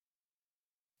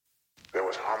There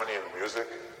was harmony in the music,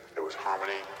 there was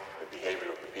harmony in the behavior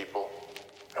of the people,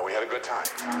 and we had a good time.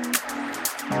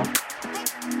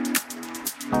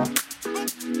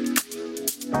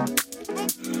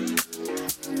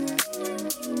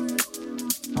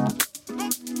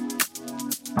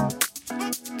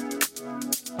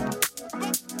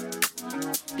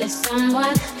 There's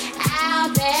someone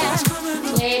out there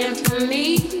waiting for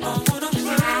me.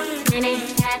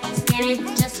 Skinny,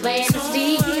 just wait and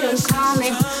see. Don't call me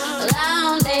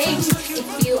lonely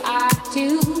if you are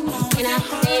too. You know,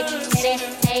 pity,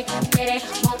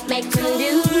 won't make me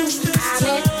lose.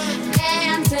 I'm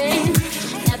dancing,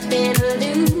 nothing to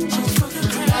lose.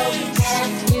 Go better,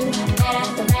 do better,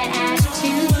 the right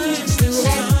attitude. Do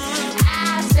it, I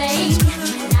say,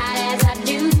 not as I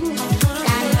do.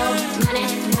 Got no money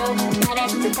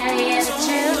to tell you the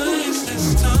truth.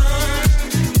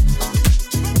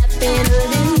 Nothing to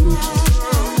lose.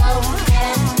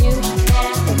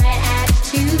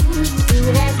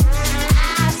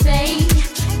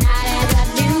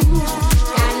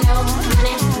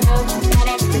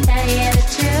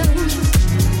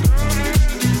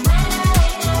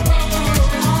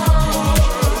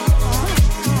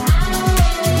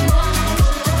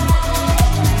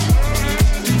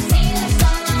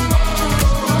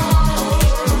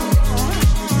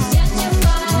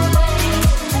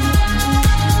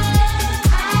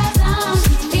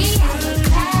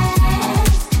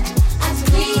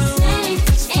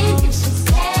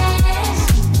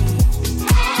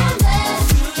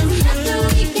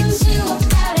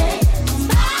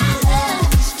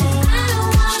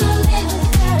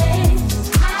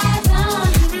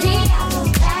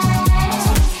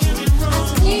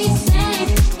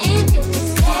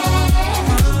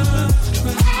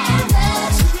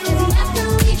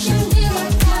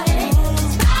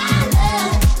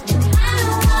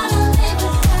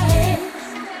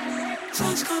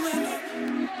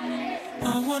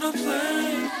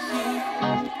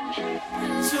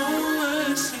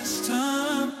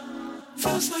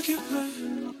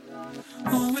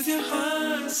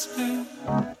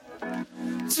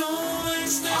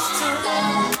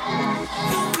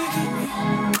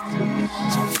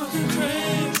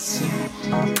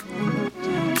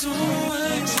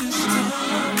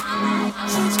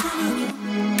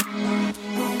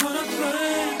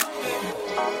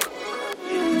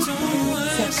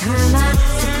 Come on.